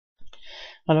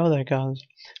Hello there guys,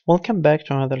 welcome back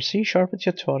to another C#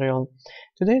 tutorial.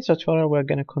 Today's tutorial we're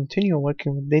going to continue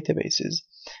working with databases.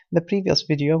 In the previous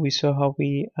video we saw how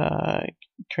we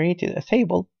created a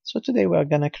table, so today we're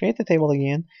going to create a table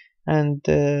again and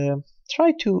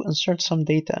try to insert some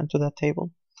data into that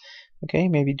table. Okay,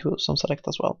 maybe do some select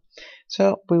as well.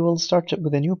 So we will start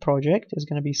with a new project. It's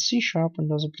going to be C#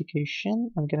 Windows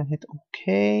application. I'm going to hit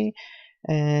OK,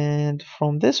 and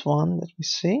from this one, let me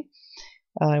see,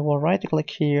 I will right click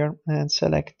here and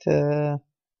select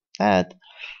add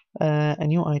a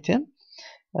new item,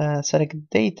 select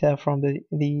data from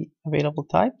the available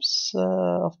types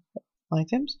of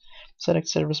items, select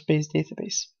service-based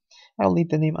database. I'll leave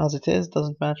the name as it is,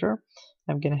 doesn't matter.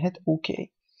 I'm gonna hit OK,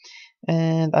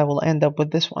 and I will end up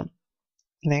with this one.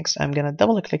 Next, I'm gonna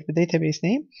double click the database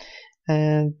name,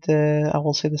 and I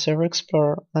will say the Server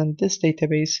Explorer, and this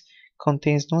database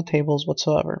contains no tables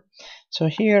whatsoever. So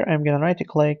here I'm gonna right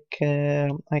click,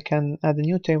 I can add a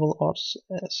new table or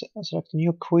select a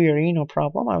new query, no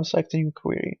problem. I will select a new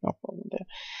query, no problem there.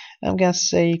 I'm gonna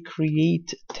say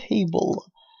create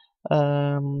table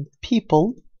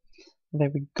people.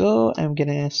 There we go. I'm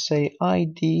gonna say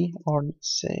ID, or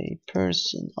let's say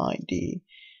person ID.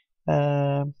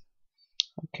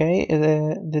 Okay,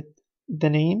 the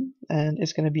name, and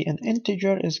it's going to be an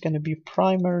integer, is going to be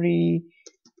primary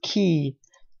key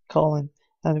colon,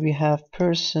 and we have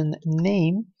person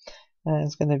name,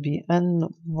 it's going to be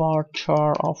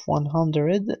varchar of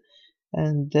 100,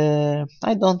 and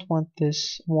I don't want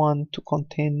this one to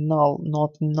contain null,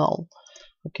 not null.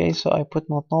 Okay, so I put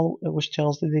not null, which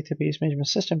tells the database management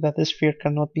system that this field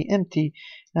cannot be empty,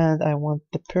 and I want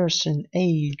the person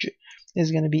age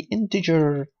is going to be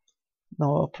integer.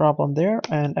 No problem there,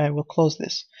 and I will close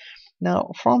this.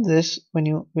 Now from this, when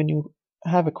you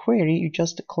have a query, you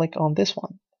just click on this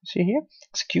one. See here,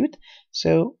 execute.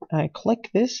 So I click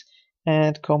this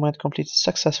and command completed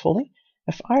successfully.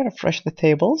 If I refresh the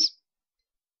tables,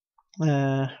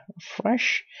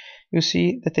 refresh, you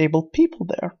see the table people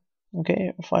there.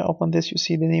 Okay, if I open this, you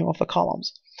see the name of the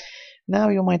columns. Now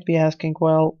you might be asking,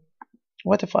 well,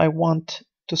 what if I want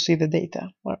to see the data?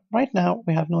 Well, right now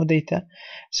we have no data.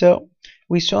 So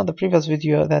we saw in the previous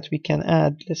video that we can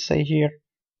add, let's say here,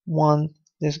 1,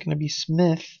 there's going to be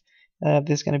Smith,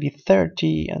 there's going to be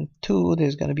 30, and 2,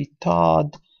 there's going to be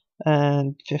Todd,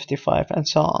 and 55, and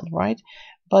so on, right?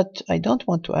 But I don't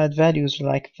want to add values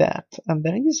like that, and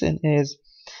the reason is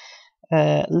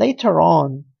later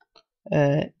on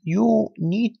you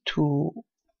need to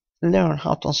learn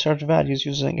how to insert values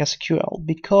using SQL,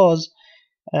 because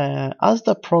as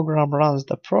the program runs,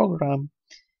 the program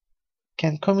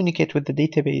can communicate with the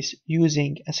database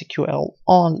using SQL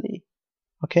only.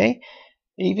 Okay,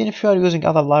 even if you are using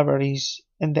other libraries,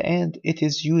 in the end it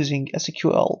is using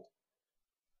SQL.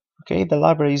 Okay, the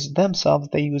libraries themselves,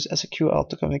 they use SQL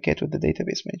to communicate with the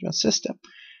database management system.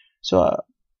 So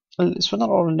sooner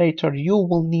or later you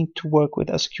will need to work with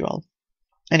SQL.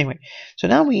 Anyway, so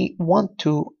now we want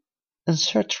to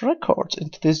insert records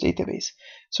into this database.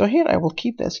 So here I will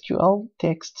keep the SQL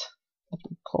text. Let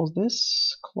me close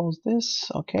this,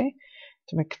 okay,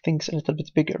 to make things a little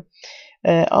bit bigger.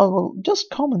 I will just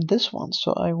comment this one,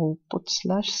 so I will put /*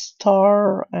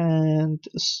 and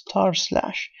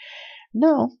 //.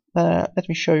 Now let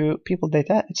me show you people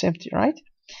data. It's empty, right?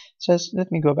 So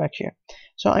let me go back here.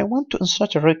 So I want to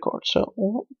insert a record. So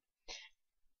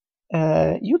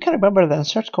you can remember the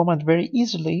insert command very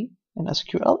easily in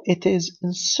SQL. It is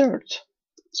insert.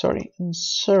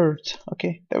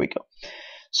 Okay, there we go.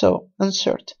 So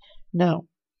insert. Now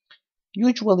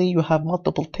usually you have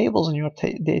multiple tables in your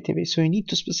database, so you need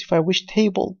to specify which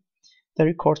table the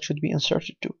record should be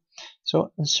inserted to.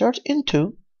 So insert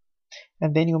into,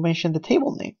 and then you mention the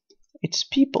table name. It's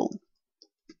people.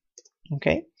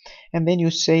 Okay, and then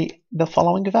you say the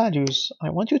following values. I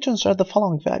want you to insert the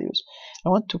following values. I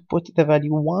want to put the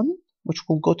value 1, which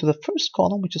will go to the first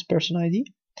column, which is person ID.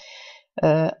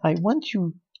 I want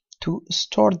you to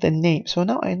store the name. So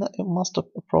now I must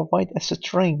provide a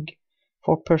string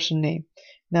for person name.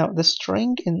 Now the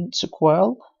string in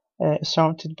SQL is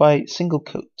surrounded by single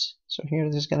quotes. So here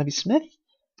this is going to be Smith.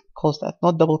 Close that,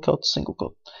 not double quote, single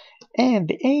quote. And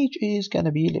the age is going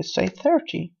to be, let's say,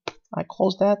 30. I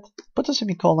close that, put a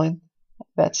semicolon,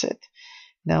 that's it.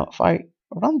 Now if I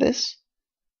run this,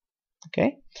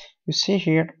 okay, you see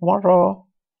here one row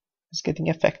is getting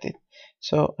affected.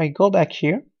 So I go back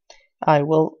here, I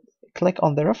will click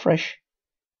on the refresh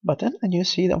button, and you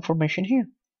see the information here.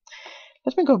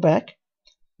 Let me go back.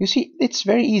 You see it's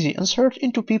very easy. Insert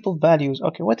into people values.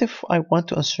 Okay, what if I want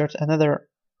to insert another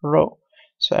row?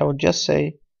 So I would just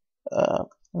say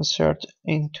insert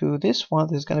into this one.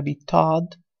 There's going to be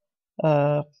Todd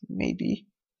maybe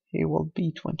he will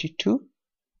be 22.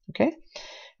 Okay,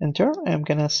 enter. I'm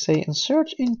gonna say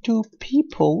insert into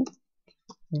people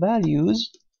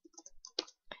values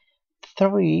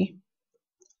 3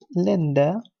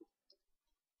 Linda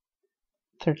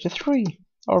 33,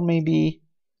 or maybe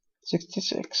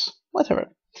 66, whatever,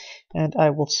 and I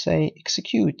will say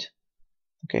execute.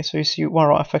 Okay, so you see one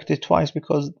row affected twice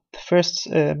because the first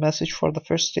message for the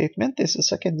first statement is the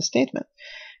second statement.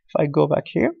 If I go back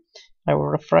here, I will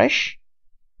refresh.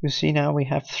 You see now we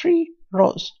have 3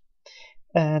 rows,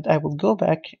 and I will go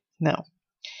back now.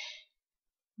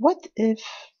 What if,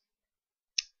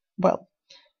 well,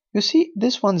 you see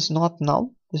this one is not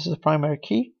null. This is a primary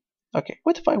key. Okay,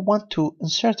 what if I want to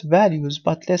insert values,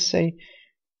 but let's say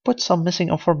put some missing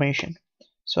information?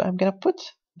 So I'm gonna put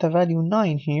the value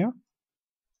 9 here.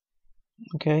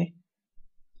 Okay,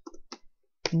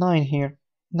 9 here.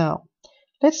 Now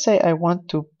let's say I want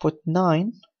to put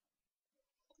 9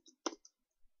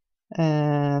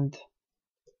 and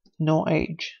no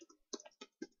age.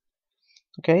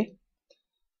 Okay,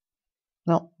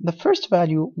 now the first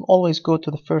value will always go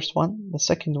to the first one, the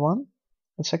second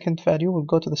value will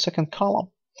go to the second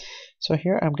column. So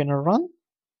here I'm gonna run,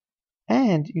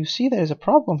 and you see there's a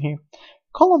problem here.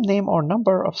 Column name or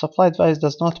number of supplied values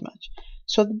does not match.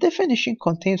 So the definition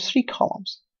contains 3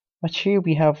 columns, but here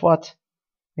we have what?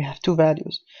 We have 2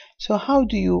 values. So how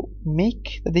do you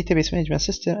make the database management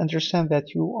system understand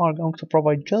that you are going to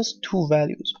provide just 2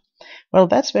 values? Well,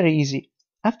 that's very easy.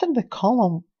 After the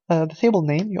column, the table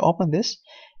name, you open this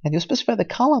and you specify the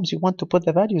columns you want to put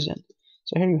the values in.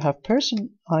 So here you have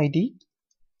person ID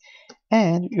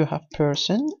and you have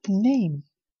person name,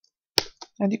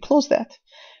 and you close that.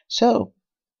 So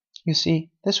you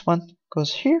see this one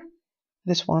goes here,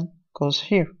 this one goes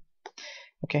here.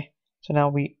 Okay, so now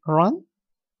we run,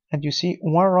 and you see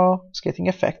one row is getting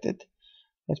affected.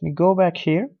 Let me go back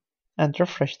here and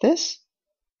refresh this,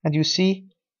 and you see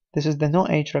this is the no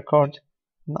age record.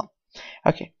 No.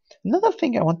 Okay, another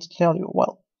thing I want to tell you,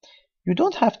 well, you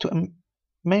don't have to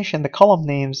mention the column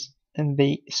names in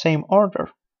the same order.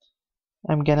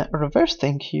 I'm gonna reverse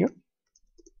thing here,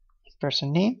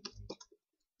 person name,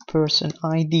 person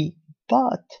ID,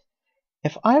 but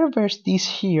if I reverse these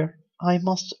here, I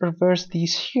must reverse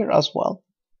these here as well.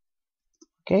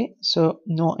 Okay, so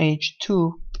no age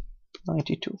 2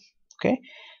 92. Okay,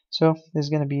 so there's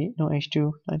gonna be no age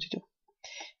 2 92,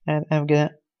 and I'm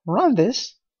gonna run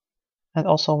this, and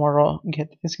also one row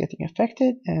is getting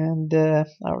affected, and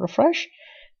I'll refresh.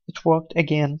 It worked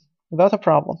again without a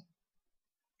problem.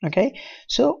 Okay,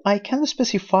 so I can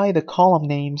specify the column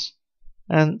names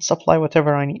and supply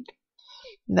whatever I need.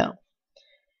 Now,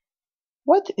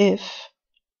 what if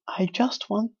I just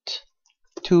want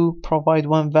to provide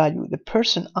one value? The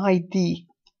person ID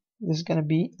is going to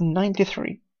be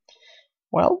 93.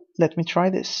 Well, let me try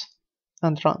this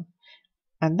and run.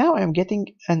 And now I'm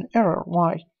getting an error.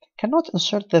 Why? Cannot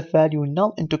insert the value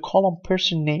null into column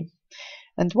person name.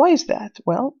 And why is that?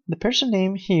 Well, the person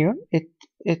name here,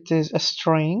 it is a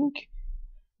string,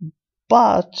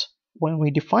 but when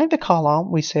we define the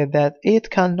column, we say that it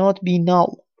cannot be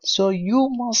null. So you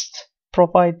must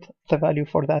provide the value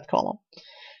for that column.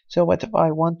 So what if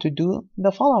I want to do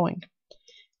the following?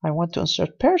 I want to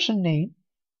insert person name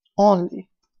only,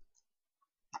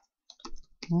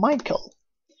 Michael.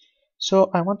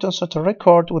 So I want to insert a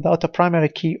record without a primary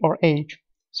key or age.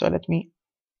 So let me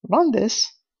run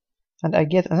this, and I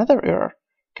get another error.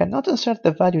 Cannot insert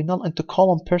the value null into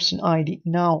column person ID.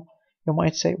 Now you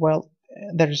might say, well,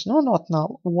 there is no not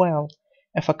null. Well,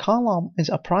 if a column is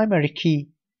a primary key,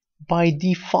 by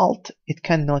default it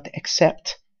cannot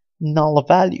accept null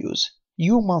values.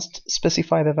 You must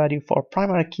specify the value for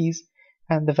primary keys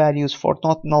and the values for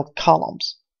not null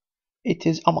columns. It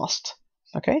is a must.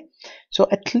 Okay, so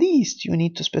at least you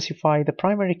need to specify the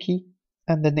primary key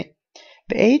and the name.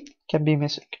 The age can be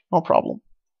missing, no problem.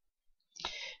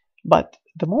 But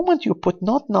the moment you put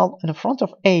not null in front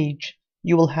of age,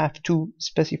 you will have to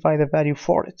specify the value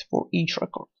for it for each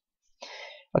record.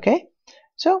 Okay,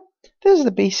 so this is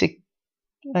the basic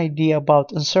idea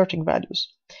about inserting values.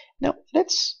 Now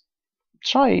let's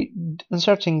try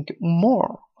inserting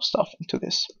more stuff into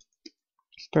this.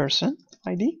 Person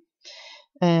ID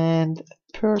and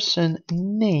person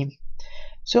name.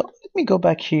 So let me go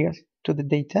back here to the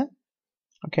data.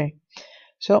 Okay,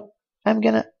 so I'm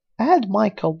gonna add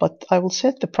Michael, but I will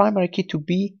set the primary key to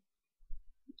be,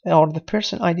 or the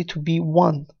person ID to be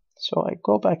 1. So I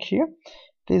go back here,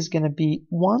 this is gonna be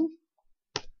 1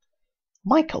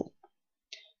 Michael.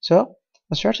 So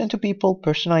insert into people,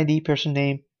 person ID, person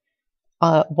name.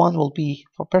 1 will be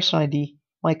for person ID,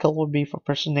 Michael will be for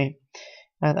person name,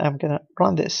 and I'm gonna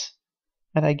run this.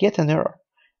 and I get an error.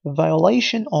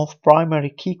 Violation of primary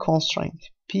key constraint.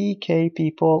 PK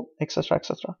people, etc.,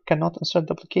 etc. Cannot insert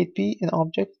duplicate P in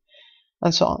object,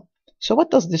 and so on. So what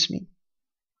does this mean?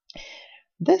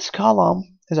 This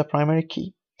column is a primary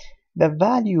key. The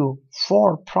value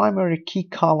for primary key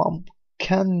column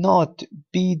cannot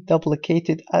be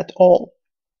duplicated at all.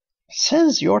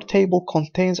 Since your table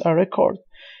contains a record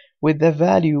with the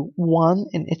value 1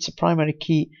 in its primary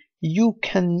key, you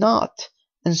cannot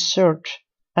insert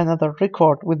another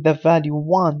record with the value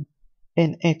 1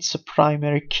 in its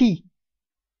primary key.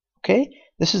 Okay,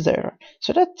 this is the error.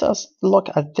 So let us look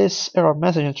at this error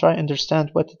message and try to understand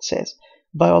what it says.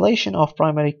 Violation of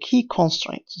primary key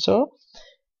constraint. So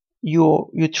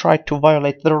you try to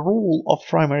violate the rule of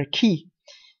primary key.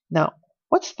 Now,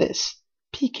 what's this?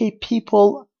 PK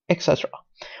people, etc.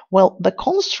 Well, the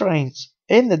constraints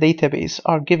in the database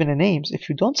are given names. If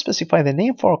you don't specify the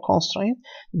name for a constraint,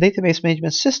 the database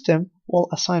management system will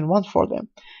assign one for them.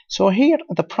 So here,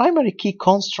 the primary key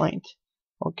constraint,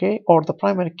 okay, or the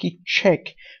primary key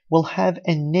check will have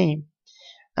a name.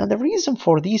 And the reason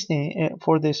for this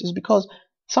is because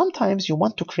sometimes you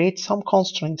want to create some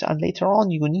constraints and later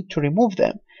on you need to remove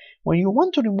them. When you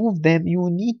want to remove them, you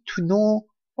need to know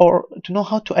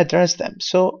how to address them,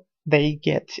 so they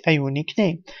get a unique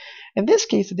name. In this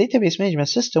case, the database management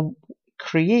system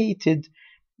created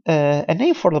a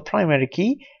name for the primary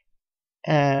key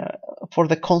for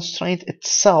the constraint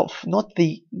itself, not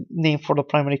the name for the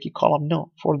primary key column,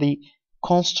 no, for the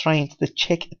constraint, the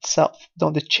check itself. Now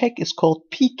the check is called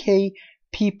PK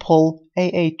people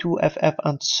AA2FF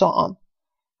and so on.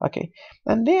 Okay,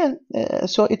 and then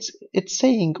so it's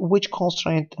saying which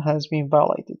constraint has been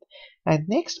violated, and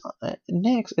next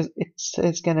is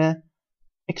it's gonna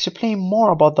explain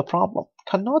more about the problem.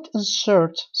 Cannot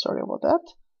insert, sorry about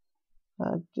that,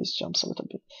 this jumps a little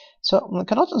bit. So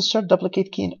cannot insert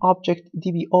duplicate key in object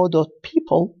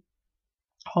dbo.people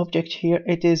object. Here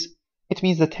it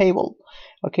means the table.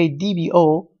 Okay,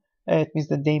 dbo it means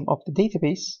the name of the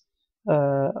database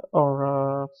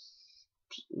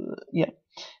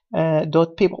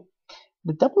dot people.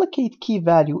 The duplicate key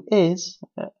value is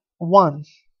 1.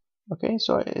 Okay,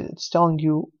 so it's telling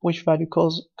you which value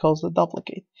calls the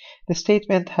duplicate. The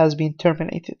statement has been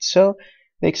terminated, so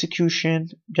the execution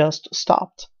just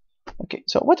stopped. Okay,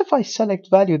 so what if I select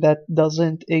value that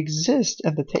doesn't exist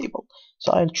in the table?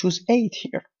 So I'll choose 8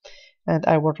 here, and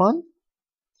I will run,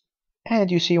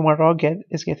 and you see my row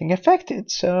is getting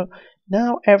affected. So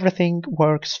now everything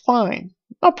works fine,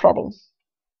 no problem.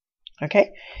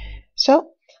 Okay,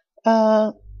 so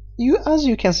as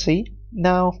you can see,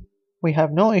 now we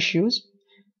have no issues.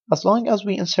 As long as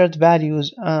we insert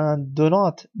values and do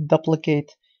not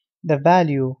duplicate the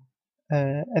value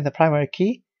in the primary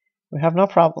key, we have no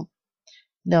problem.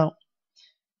 Now,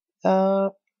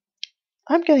 I'm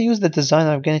going to use the design.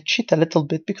 I'm going to cheat a little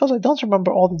bit because I don't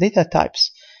remember all the data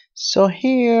types. So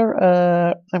here,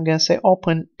 I'm going to say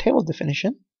open table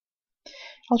definition.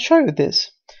 I'll show you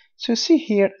this. So you see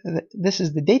here, this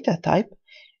is the data type.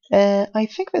 I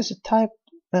think there's a type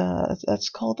that's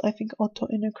called, I think, auto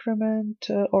increment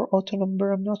or auto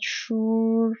number. I'm not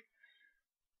sure.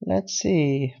 Let's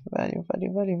see. Value.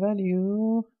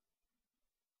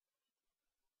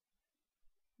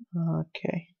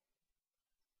 Okay.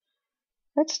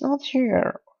 It's not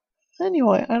here.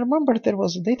 Anyway, I remember there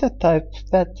was a data type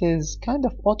that is kind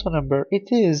of auto number.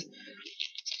 It is.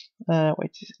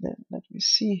 Wait, let me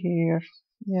see here.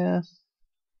 Yeah.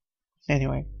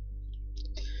 Anyway.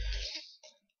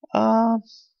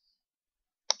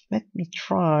 Let me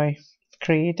try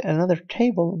create another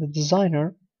table in the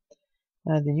designer.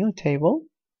 The new table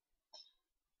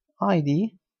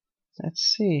ID. Let's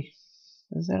see.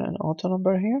 Is there an auto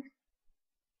number here?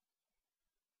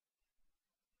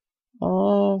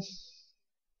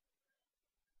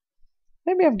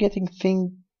 Maybe I'm getting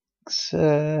things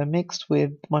mixed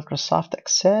with Microsoft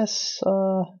Access.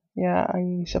 Yeah,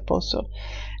 I suppose so.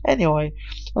 Anyway,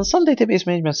 on some database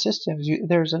management systems,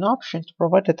 there's an option to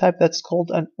provide a type that's called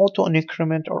an auto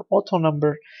increment or auto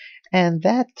number, and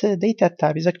that data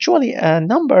type is actually a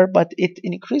number, but it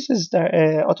increases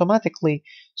automatically.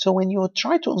 So when you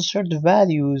try to insert the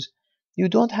values, you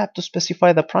don't have to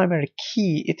specify the primary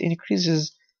key. It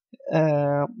increases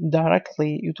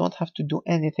directly. You don't have to do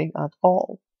anything at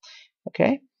all.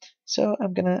 Okay, so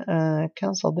I'm gonna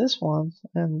cancel this one,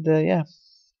 and yeah.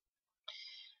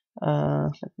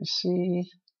 Let me see.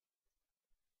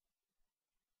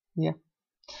 Yeah.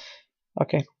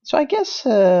 Okay, so I guess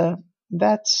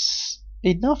that's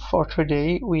enough for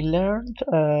today. We learned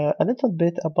a little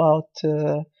bit about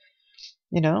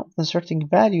inserting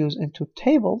values into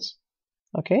tables.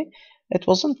 Okay, it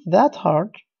wasn't that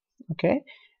hard. Okay,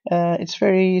 it's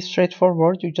very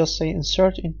straightforward. You just say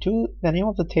insert into the name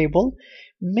of the table.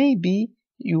 Maybe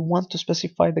you want to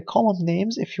specify the column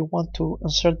names if you want to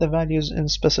insert the values in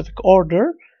specific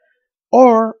order,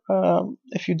 or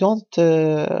if you don't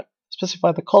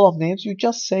specify the column names, you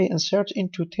just say insert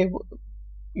into table.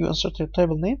 You insert your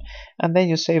table name and then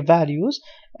you say values,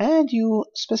 and you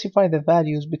specify the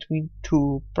values between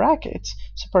two brackets,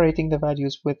 separating the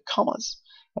values with commas.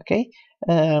 Okay.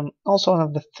 Also, one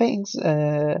of the things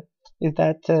is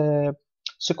that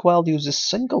SQL uses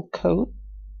single quote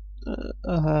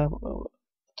uh,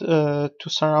 to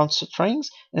surround strings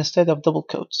instead of double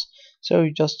quotes. So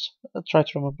you just try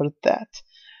to remember that.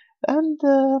 And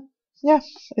yeah,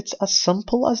 it's as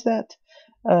simple as that.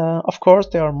 Of course,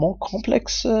 there are more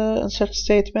complex insert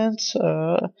statements,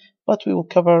 but we will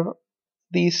cover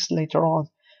these later on.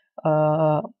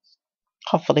 Uh,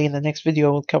 Hopefully, in the next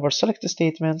video, we'll cover select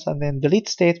statements and then delete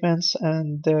statements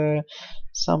and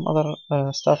some other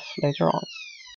stuff later on.